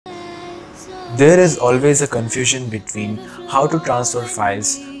There is always a confusion between how to transfer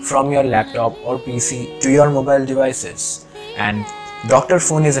files from your laptop or PC to your mobile devices, and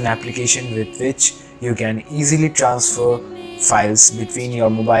Dr.Fone is an application with which you can easily transfer files between your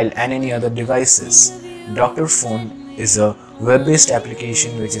mobile and any other devices. Dr.Fone is a web-based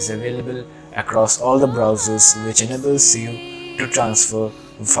application which is available across all the browsers, which enables you to transfer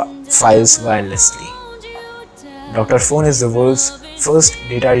files wirelessly. Dr.Fone is the world's first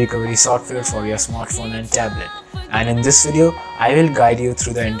data recovery software for your smartphone and tablet, and in this video I will guide you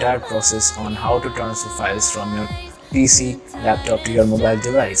through the entire process on how to transfer files from your PC, laptop to your mobile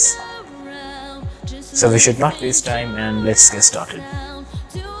device. So we should not waste time and let's get started.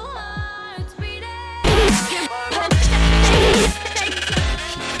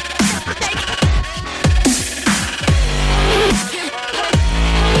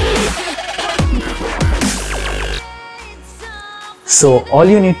 So all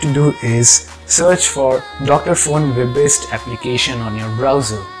you need to do is search for Dr.Fone web-based application on your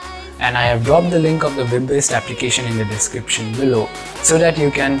browser, and I have dropped the link of the web-based application in the description below so that you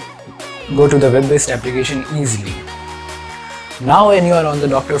can go to the web-based application easily. Now when you are on the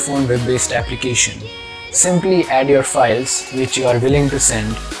Dr.Fone web-based application, simply add your files which you are willing to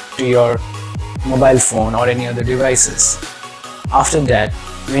send to your mobile phone or any other devices. After that,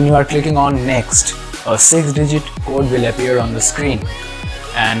 when you are clicking on next, a 6-digit code will appear on the screen,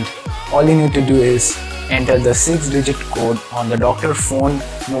 and all you need to do is enter the 6-digit code on the Dr.Fone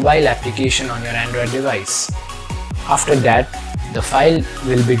mobile application on your Android device. After that, the file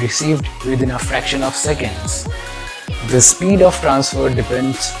will be received within a fraction of seconds. The speed of transfer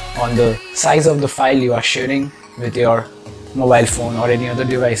depends on the size of the file you are sharing with your mobile phone or any other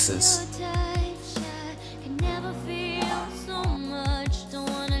devices.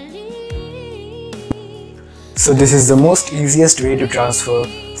 So this is the most easiest way to transfer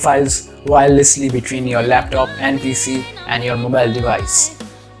files wirelessly between your laptop and PC and your mobile device.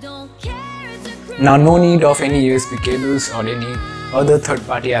 Now no need of any USB cables or any other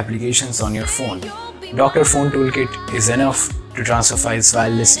third-party applications on your phone. Dr.Fone toolkit is enough to transfer files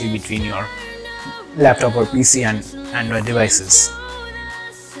wirelessly between your laptop or PC and Android devices.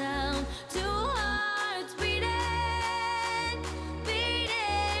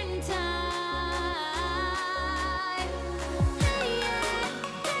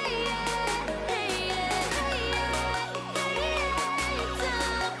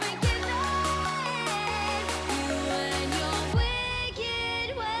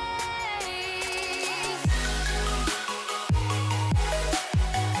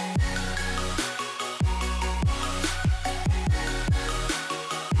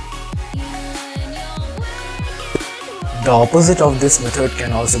 The opposite of this method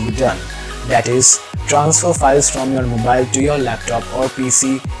can also be done, that is, transfer files from your mobile to your laptop or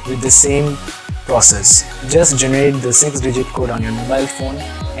PC with the same process. Just generate the 6-digit code on your mobile phone,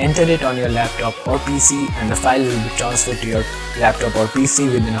 enter it on your laptop or PC, and the file will be transferred to your laptop or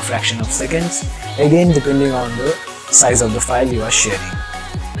PC within a fraction of seconds, again depending on the size of the file you are sharing.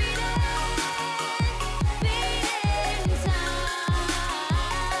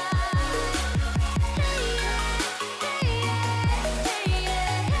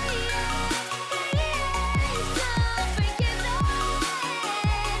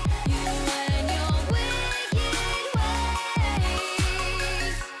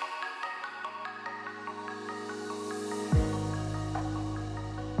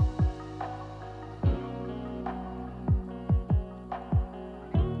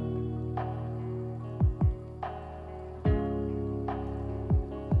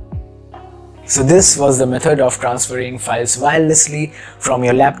 So this was the method of transferring files wirelessly from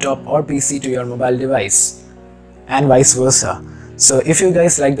your laptop or PC to your mobile device, and vice versa. So if you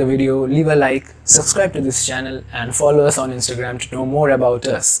guys like the video, leave a like, subscribe to this channel and follow us on Instagram to know more about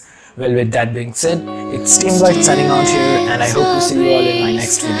us. Well, with that being said, it's Team White signing out here, and I hope to see you all in my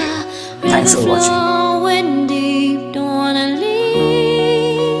next video. Thanks for watching.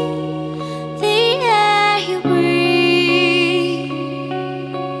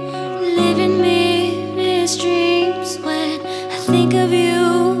 Dreams when I think of you.